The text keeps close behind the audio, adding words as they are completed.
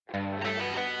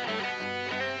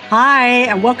Hi,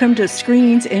 and welcome to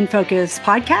Screens in Focus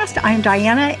podcast. I'm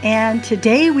Diana, and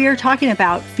today we are talking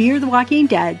about Fear the Walking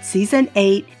Dead, Season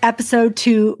 8, Episode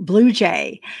 2, Blue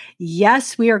Jay.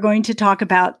 Yes, we are going to talk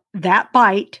about that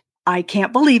bite. I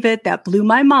can't believe it. That blew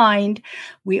my mind.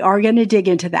 We are going to dig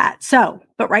into that.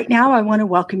 But right now, I want to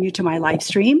welcome you to my live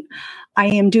stream. I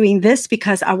am doing this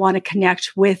because I want to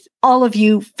connect with all of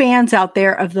you fans out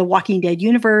there of the Walking Dead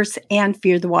universe and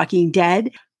Fear the Walking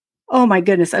Dead. Oh my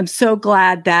goodness, I'm so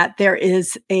glad that there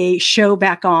is a show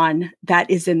back on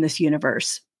that is in this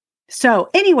universe. So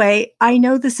anyway, I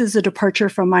know this is a departure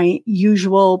from my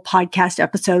usual podcast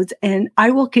episodes, and I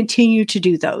will continue to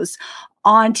do those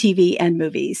on TV and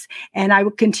movies. And I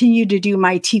will continue to do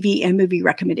my TV and movie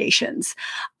recommendations.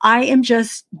 I am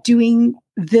just doing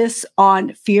this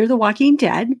on Fear the Walking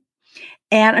Dead.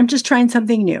 And I'm just trying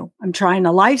something new. I'm trying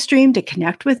a live stream to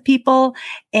connect with people,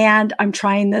 and I'm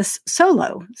trying this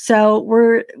solo. So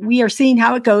we are seeing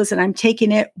how it goes, and I'm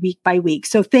taking it week by week.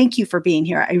 So thank you for being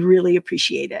here. I really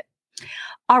appreciate it.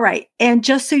 All right. And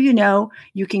just so you know,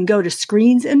 you can go to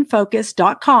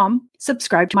screensinfocus.com,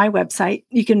 subscribe to my website.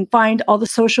 You can find all the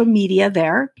social media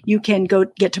there. You can go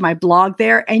get to my blog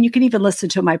there, and you can even listen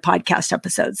to my podcast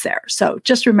episodes there. So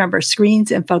just remember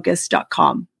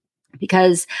screensinfocus.com.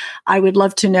 Because I would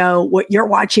love to know what you're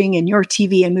watching and your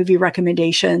TV and movie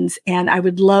recommendations. And I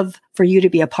would love for you to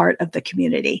be a part of the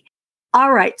community.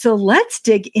 All right, so let's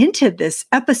dig into this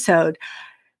episode.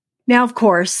 Now, of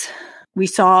course, we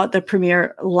saw the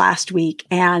premiere last week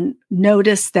and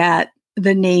noticed that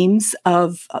the names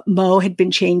of Mo had been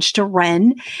changed to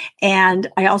Ren. And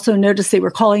I also noticed they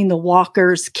were calling the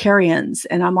walkers carrions.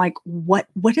 And I'm like, what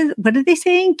are they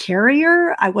saying?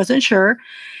 Carrier? I wasn't sure.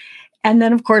 And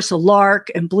then, of course, Lark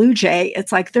and Blue Jay,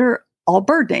 it's like they're all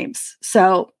bird names.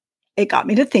 So it got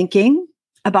me to thinking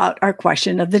about our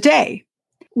question of the day.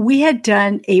 We had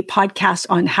done a podcast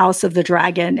on House of the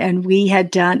Dragon, and we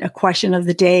had done a question of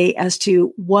the day as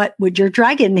to what would your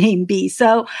dragon name be?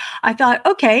 So I thought,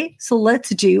 okay, so let's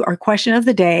do our question of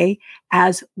the day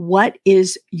as what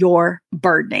is your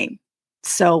bird name?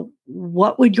 So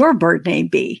what would your bird name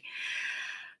be?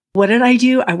 What did I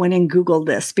do? I went and Googled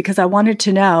this because I wanted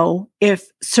to know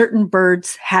if certain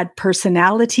birds had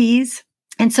personalities.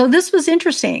 And so this was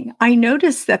interesting. I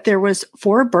noticed that there was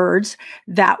 4 birds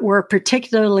that were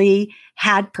particularly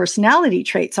had personality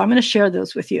traits. So I'm going to share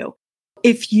those with you.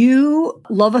 If you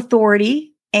love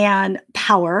authority and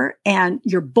power and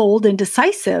you're bold and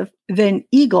decisive, then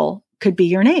Eagle could be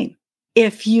your name.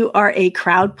 If you are a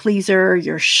crowd pleaser,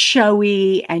 you're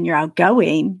showy and you're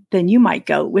outgoing, then you might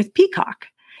go with Peacock.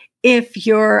 If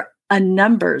you're a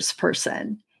numbers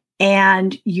person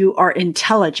and you are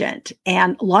intelligent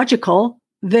and logical,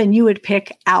 then you would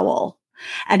pick Owl.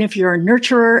 And if you're a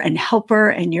nurturer and helper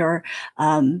and you're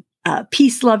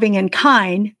peace-loving and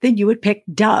kind, then you would pick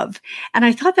Dove. And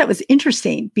I thought that was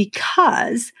interesting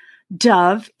because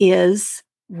Dove is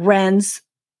Ren's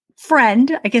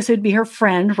friend. I guess it would be her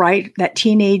friend, right? That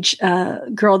teenage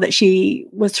girl that she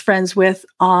was friends with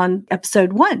on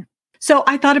episode 1. So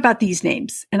I thought about these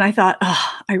names and I thought,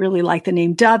 I really like the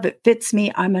name Dove. It fits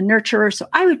me. I'm a nurturer. So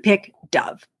I would pick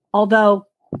Dove. Although,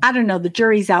 I don't know, the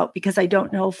jury's out because I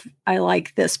don't know if I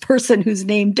like this person who's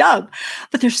named Dove.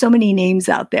 But there's so many names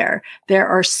out there. There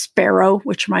are Sparrow,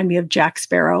 which remind me of Jack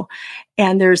Sparrow.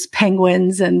 And there's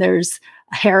penguins and there's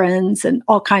herons and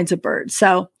all kinds of birds.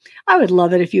 So I would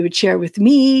love it if you would share with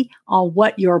me on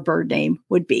what your bird name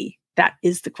would be. That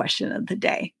is the question of the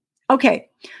day. Okay,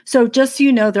 so just so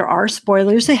you know, there are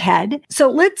spoilers ahead. So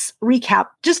let's recap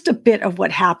just a bit of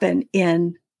what happened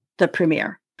in the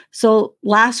premiere. So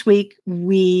last week,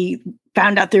 we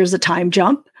found out there's a time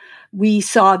jump. We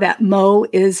saw that Mo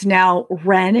is now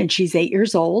Ren and she's 8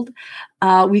 years old.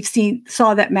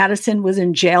 Saw that Madison was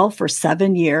in jail for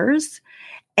 7 years.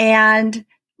 And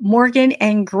Morgan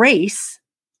and Grace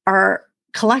are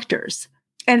collectors.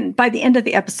 And by the end of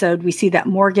the episode, we see that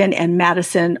Morgan and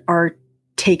Madison are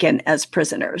taken as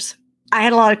prisoners. I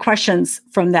had a lot of questions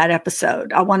from that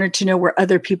episode. I wanted to know where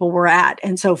other people were at.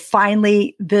 And so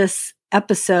finally, this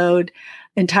episode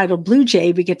entitled Blue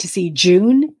Jay, we get to see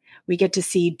June, we get to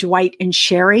see Dwight and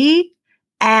Sherry,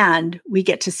 and we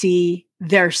get to see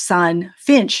their son,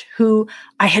 Finch, who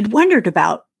I had wondered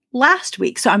about last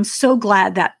week. So I'm so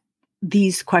glad that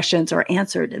these questions are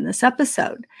answered in this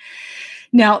episode.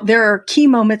 Now, there are key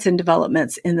moments and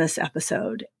developments in this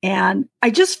episode. And I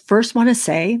just first want to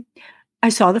say, I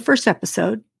saw the first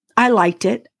episode. I liked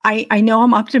it. I know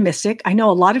I'm optimistic. I know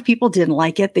a lot of people didn't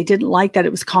like it. They didn't like that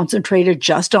it was concentrated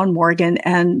just on Morgan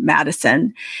and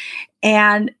Madison.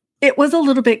 And it was a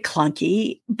little bit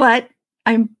clunky, but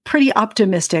I'm pretty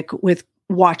optimistic with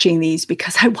watching these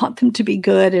because I want them to be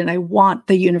good and I want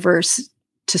the universe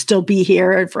to still be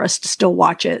here and for us to still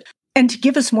watch it and to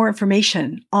give us more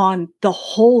information on the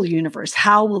whole universe.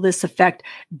 How will this affect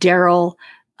Daryl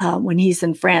when he's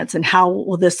in France, and how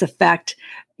will this affect,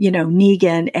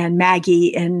 Negan and Maggie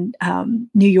in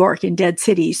New York and Dead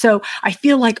City? So I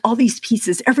feel like all these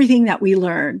pieces, everything that we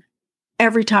learn,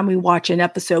 every time we watch an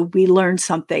episode, we learn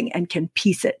something and can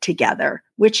piece it together,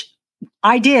 which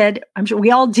I did. I'm sure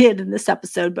we all did in this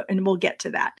episode, and we'll get to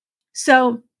that.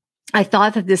 So I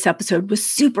thought that this episode was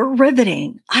super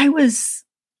riveting. I was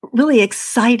really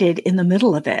excited in the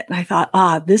middle of it. And I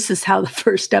thought, this is how the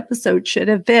first episode should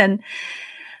have been.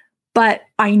 But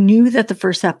I knew that the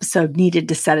first episode needed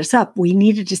to set us up. We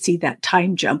needed to see that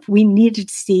time jump. We needed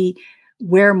to see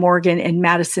where Morgan and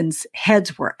Madison's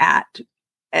heads were at.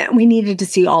 And we needed to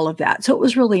see all of that. So it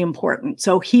was really important.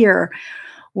 So here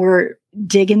we're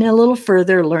digging a little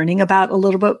further, learning about a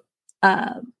little bit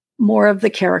more of the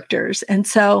characters. And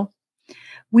so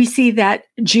we see that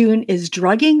June is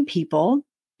drugging people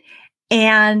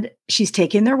and she's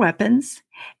taking their weapons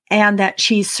and that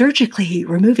she's surgically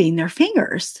removing their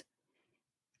fingers.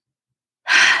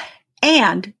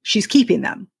 And she's keeping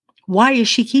them. Why is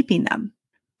she keeping them?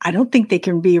 I don't think they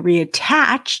can be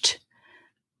reattached.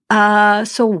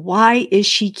 So why is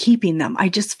she keeping them? I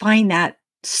just find that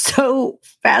so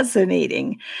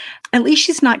fascinating. At least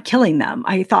she's not killing them.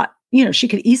 I thought, she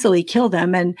could easily kill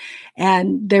them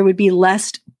and there would be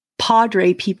less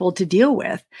Padre people to deal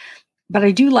with. But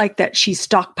I do like that she's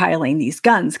stockpiling these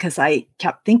guns because I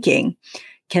kept thinking,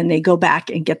 can they go back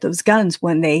and get those guns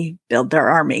when they build their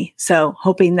army? So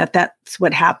hoping that that's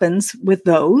what happens with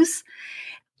those.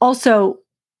 Also,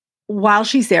 while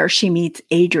she's there, she meets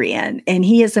Adrian, and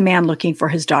he is a man looking for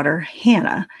his daughter,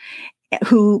 Hannah,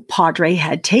 who Padre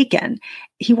had taken.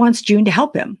 He wants June to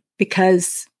help him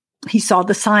because he saw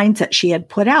the signs that she had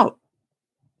put out.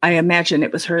 I imagine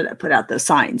it was her that put out those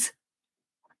signs.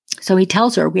 So he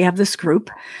tells her, we have this group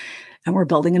and we're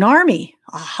building an army.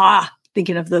 Aha,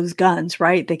 thinking of those guns,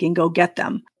 right? They can go get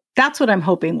them. That's what I'm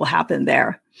hoping will happen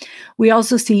there. We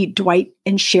also see Dwight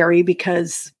and Sherry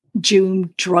because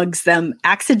June drugs them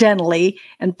accidentally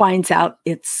and finds out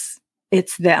it's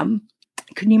them.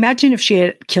 Can you imagine if she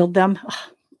had killed them?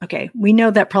 Okay, we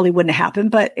know that probably wouldn't have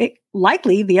happened, but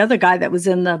likely the other guy that was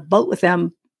in the boat with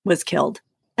them was killed.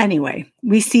 Anyway,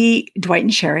 we see Dwight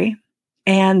and Sherry,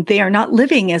 and they are not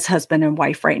living as husband and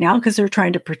wife right now because they're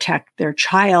trying to protect their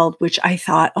child, which I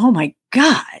thought, oh my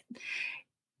God,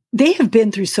 they have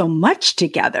been through so much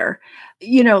together.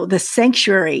 The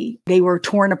sanctuary, they were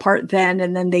torn apart then,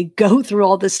 and then they go through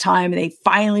all this time and they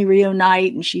finally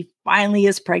reunite and she finally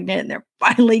is pregnant and they're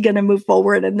finally going to move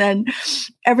forward. And then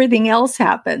everything else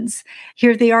happens.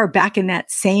 Here they are back in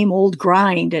that same old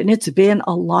grind. And it's been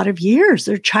a lot of years.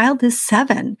 Their child is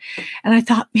 7. And I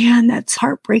thought, man, that's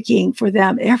heartbreaking for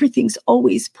them. Everything's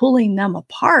always pulling them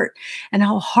apart. And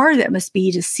how hard that must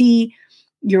be to see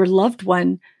your loved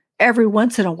one every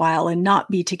once in a while and not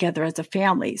be together as a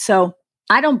family. So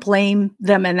I don't blame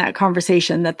them in that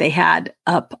conversation that they had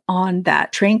up on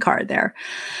that train car there.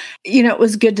 It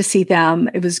was good to see them.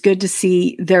 It was good to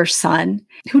see their son,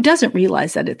 who doesn't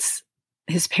realize that it's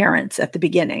his parents at the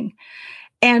beginning.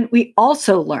 And we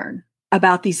also learn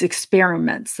about these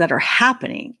experiments that are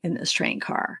happening in this train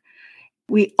car.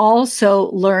 We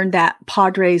also learn that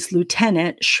Padre's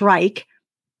lieutenant, Shrike,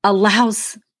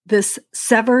 allows this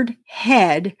severed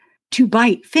head to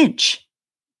bite Finch.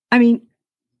 I mean,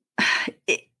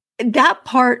 that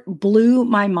part blew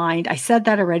my mind. I said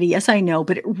that already. Yes, I know,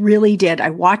 but it really did.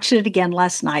 I watched it again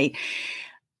last night.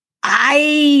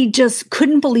 I just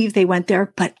couldn't believe they went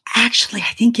there, but actually,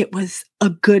 I think it was a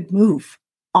good move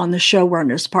on the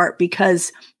showrunner's part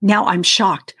because now I'm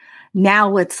shocked.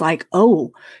 Now it's like,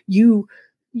 oh, you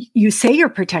say you're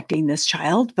protecting this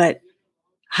child, but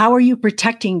how are you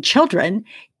protecting children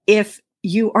if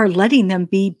you are letting them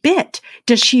be bit?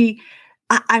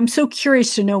 I'm so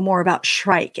curious to know more about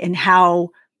Shrike and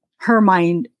how her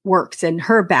mind works and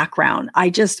her background. I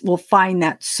just will find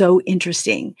that so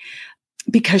interesting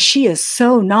because she is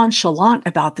so nonchalant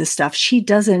about this stuff. She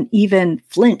doesn't even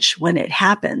flinch when it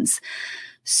happens.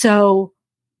 So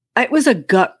it was a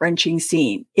gut-wrenching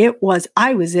scene.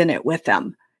 I was in it with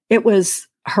them. It was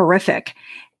horrific.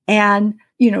 And,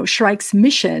 Shrike's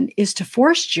mission is to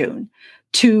force June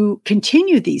to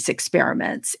continue these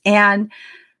experiments and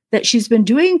that she's been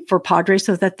doing for Padre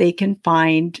so that they can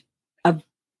find a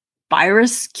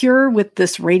virus cure with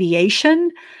this radiation.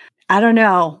 I don't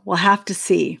know. We'll have to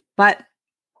see. But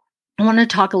I want to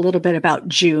talk a little bit about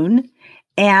June.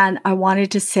 And I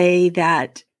wanted to say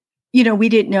that we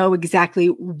didn't know exactly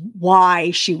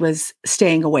why she was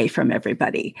staying away from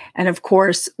everybody. And of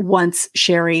course, once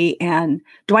Sherry and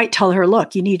Dwight tell her,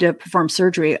 look, you need to perform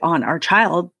surgery on our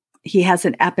child. He has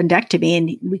an appendectomy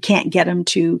and we can't get him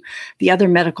to the other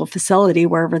medical facility,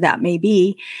 wherever that may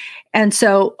be. And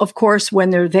so, of course,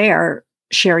 when they're there,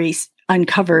 Sherry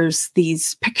uncovers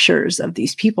these pictures of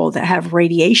these people that have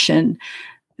radiation.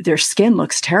 Their skin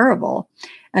looks terrible.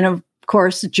 And of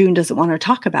course, June doesn't want to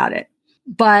talk about it.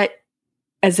 But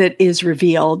as it is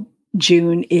revealed,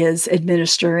 June is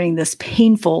administering this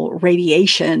painful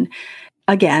radiation,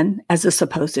 again, as a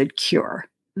supposed cure.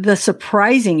 The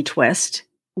surprising twist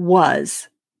was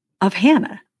of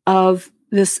Hannah, of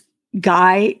this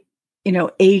guy,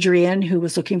 Adrian, who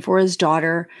was looking for his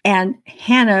daughter, and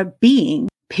Hannah being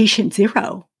patient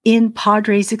zero in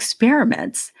Padre's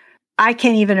experiments. I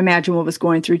can't even imagine what was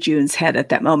going through June's head at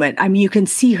that moment. I mean, you can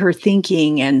see her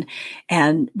thinking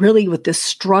and really with this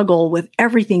struggle with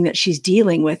everything that she's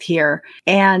dealing with here.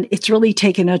 And it's really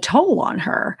taken a toll on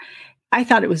her. I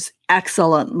thought it was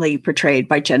excellently portrayed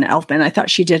by Jenna Elfman. I thought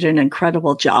she did an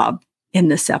incredible job in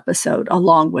this episode,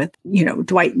 along with,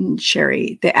 Dwight and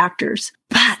Sherry, the actors.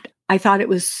 But I thought it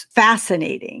was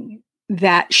fascinating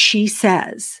that she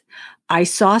says, I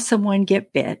saw someone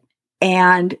get bit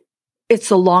and it's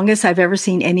the longest I've ever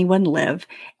seen anyone live.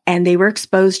 And they were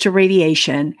exposed to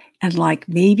radiation. And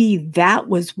maybe that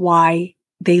was why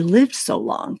they lived so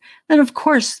long. And of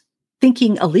course,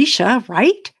 thinking Alicia,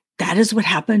 right? That is what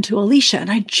happened to Alicia.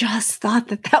 And I just thought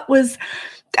that was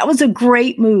a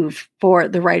great move for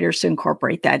the writers to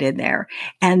incorporate that in there.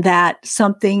 And that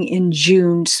something in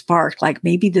June sparked,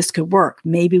 maybe this could work.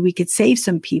 Maybe we could save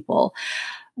some people.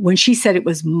 When she said it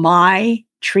was my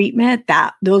treatment,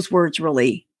 those words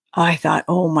really, I thought,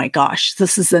 oh my gosh,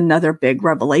 this is another big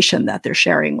revelation that they're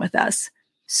sharing with us.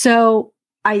 So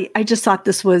I just thought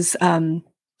this was a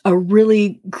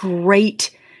really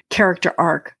great character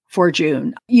arc for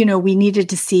June. We needed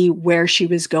to see where she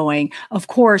was going. Of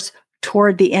course,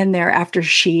 toward the end there, after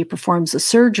she performs the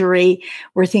surgery,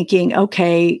 we're thinking,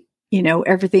 okay,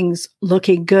 everything's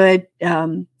looking good.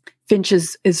 Finch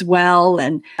as well.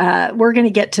 And we're going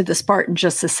to get to this part in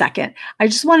just a second. I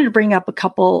just wanted to bring up a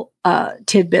couple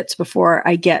tidbits before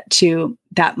I get to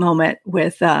that moment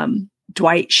with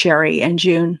Dwight, Sherry, and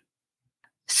June.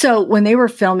 So when they were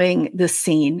filming this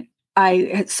scene,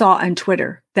 I saw on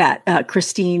Twitter that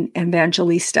Christine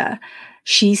Evangelista,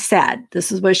 she said,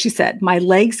 this is what she said, my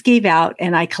legs gave out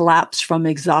and I collapsed from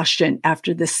exhaustion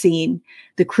after the scene.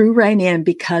 The crew ran in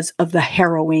because of the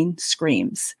harrowing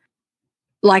screams.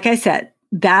 Like I said,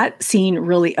 that scene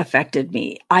really affected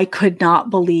me. I could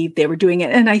not believe they were doing it.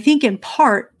 And I think in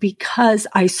part because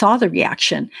I saw the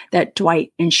reaction that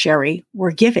Dwight and Sherry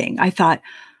were giving. I thought,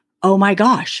 oh my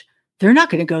gosh, they're not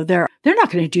going to go there. They're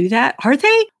not going to do that, are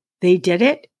they? They did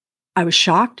it. I was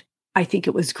shocked. I think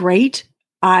it was great.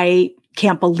 I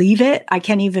can't believe it. I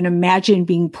can't even imagine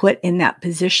being put in that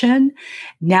position.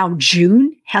 Now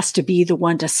June has to be the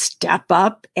one to step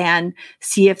up and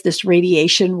see if this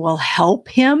radiation will help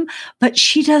him. But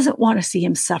she doesn't want to see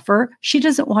him suffer. She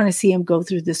doesn't want to see him go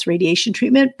through this radiation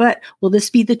treatment. But will this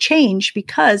be the change?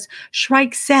 Because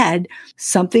Shrike said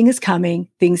something is coming.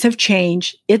 Things have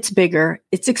changed. It's bigger.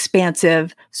 It's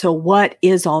expansive. So what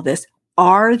is all this?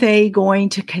 Are they going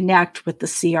to connect with the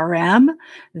CRM?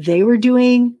 They were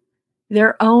doing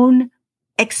their own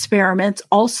experiments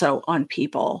also on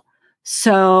people.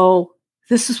 So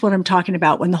this is what I'm talking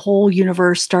about. When the whole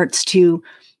universe starts to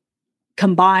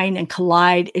combine and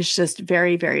collide, it's just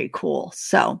very, very cool.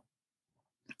 So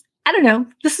I don't know.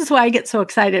 This is why I get so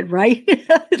excited, right?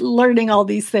 Learning all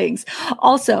these things.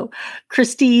 Also,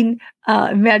 Christine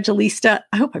Evangelista,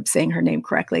 I hope I'm saying her name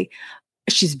correctly.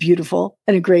 She's beautiful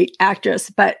and a great actress.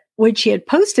 But when she had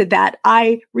posted that,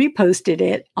 I reposted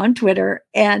it on Twitter.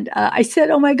 And I said,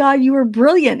 oh my God, you were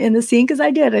brilliant in the scene. Because I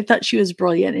did. I thought she was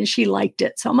brilliant and she liked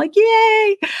it. So I'm like,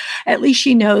 yay. At least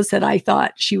she knows that I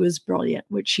thought she was brilliant,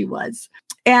 which she was.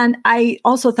 And I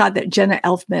also thought that Jenna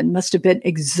Elfman must have been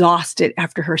exhausted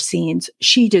after her scenes.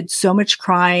 She did so much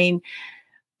crying.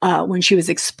 When she was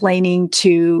explaining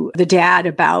to the dad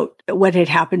about what had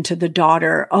happened to the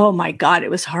daughter. Oh my God, it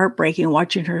was heartbreaking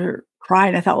watching her cry.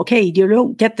 And I thought, okay, you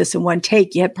don't get this in one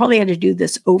take. You probably had to do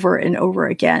this over and over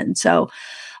again. So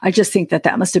I just think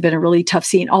that must have been a really tough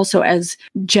scene. Also, as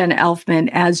Jenna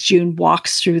Elfman, as June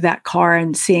walks through that car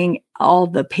and seeing all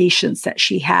the patients that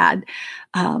she had,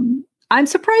 I'm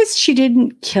surprised she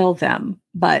didn't kill them,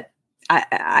 but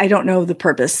I don't know the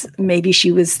purpose. Maybe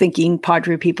she was thinking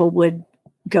Padre people would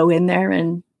go in there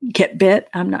and get bit.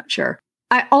 I'm not sure.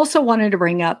 I also wanted to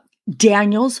bring up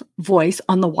Daniel's voice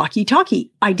on the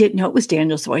walkie-talkie. I didn't know it was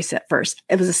Daniel's voice at first.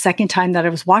 It was the second time that I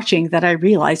was watching that I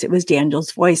realized it was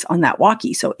Daniel's voice on that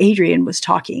walkie. So Adrian was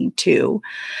talking to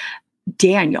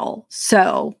Daniel.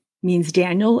 So means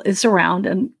Daniel is around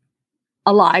and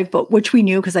alive, but which we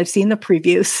knew because I've seen the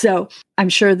previews. So I'm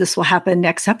sure this will happen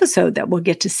next episode that we'll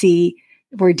get to see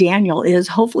where Daniel is,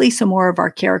 hopefully some more of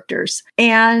our characters.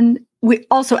 And we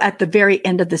also, at the very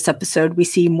end of this episode, we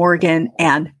see Morgan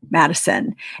and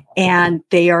Madison, and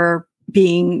they are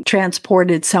being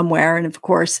transported somewhere. And of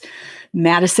course,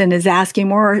 Madison is asking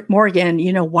Morgan,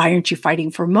 why aren't you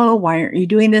fighting for Mo? Why aren't you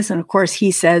doing this? And of course,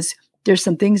 he says, there's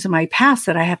some things in my past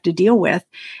that I have to deal with.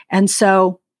 And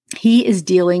so he is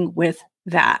dealing with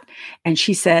that. And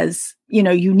she says, you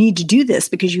need to do this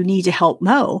because you need to help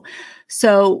Mo.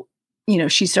 So,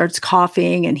 she starts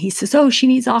coughing and he says, oh, she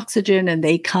needs oxygen. And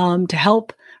they come to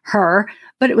help her,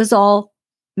 but it was all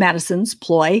Madison's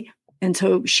ploy. And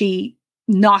so she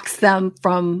knocks them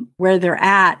from where they're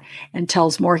at and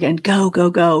tells Morgan, go,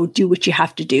 do what you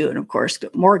have to do. And of course,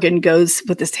 Morgan goes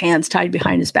with his hands tied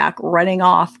behind his back, running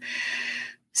off.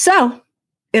 So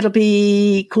it'll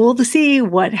be cool to see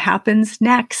what happens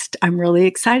next. I'm really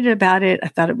excited about it. I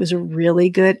thought it was a really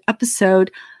good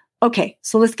episode. Okay,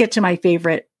 so let's get to my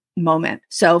favorite moment.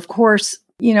 So of course,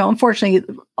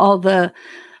 unfortunately, all the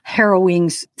harrowing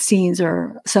scenes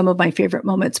are some of my favorite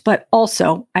moments, but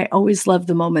also I always love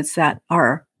the moments that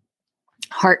are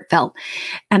heartfelt.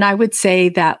 And I would say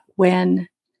that when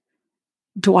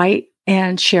Dwight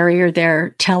and Sherry are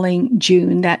there telling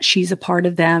June that she's a part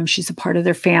of them, she's a part of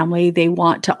their family, they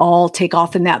want to all take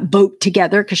off in that boat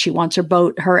together because she wants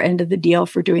her end of the deal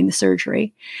for doing the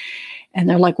surgery. And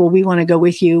they're like, well, we want to go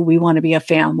with you. We want to be a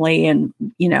family. And,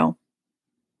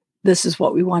 this is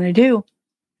what we want to do.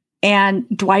 And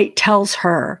Dwight tells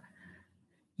her,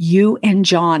 you and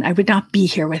John, I would not be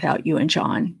here without you and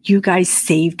John. You guys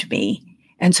saved me.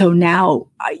 And so now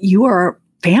you are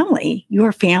family. You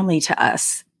are family to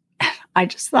us. I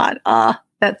just thought,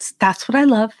 that's what I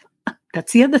love.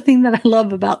 That's the other thing that I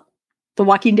love about the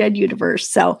Walking Dead universe.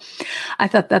 So I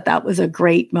thought that was a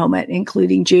great moment,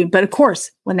 including June. But of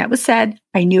course, when that was said,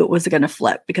 I knew it was going to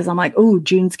flip because I'm like, oh,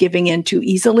 June's giving in too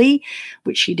easily,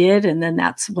 which she did. And then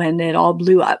that's when it all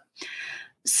blew up.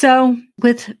 So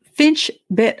with Finch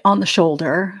bit on the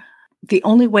shoulder, the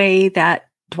only way that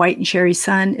Dwight and Sherry's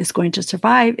son is going to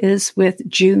survive is with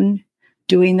June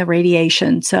doing the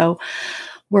radiation. So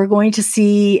we're going to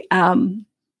see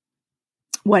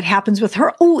what happens with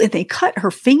her. Oh, and they cut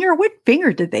her finger. What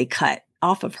finger did they cut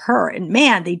off of her? And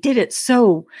man, they did it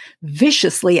so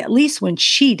viciously. At least when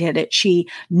she did it, she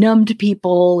numbed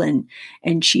people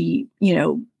and she,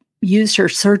 used her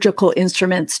surgical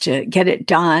instruments to get it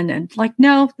done. And like,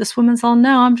 no, this woman's all,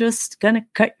 no, I'm just going to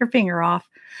cut your finger off.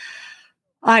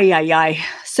 Ay.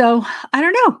 So I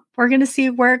don't know. We're going to see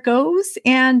where it goes.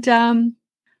 And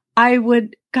I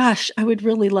would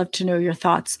really love to know your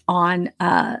thoughts on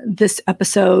this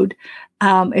episode.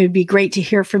 It would be great to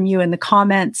hear from you in the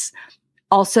comments.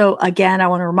 Also, again, I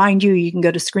want to remind you, you can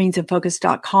go to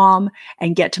screensinfocus.com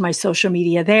and get to my social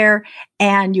media there.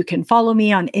 And you can follow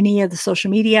me on any of the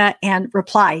social media and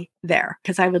reply there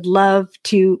because I would love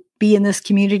to be in this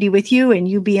community with you and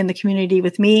you be in the community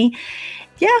with me.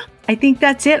 Yeah, I think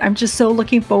that's it. I'm just so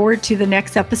looking forward to the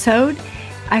next episode.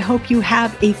 I hope you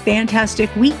have a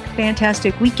fantastic week,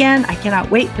 fantastic weekend. I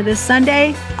cannot wait for this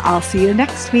Sunday. I'll see you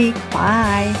next week.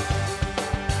 Bye.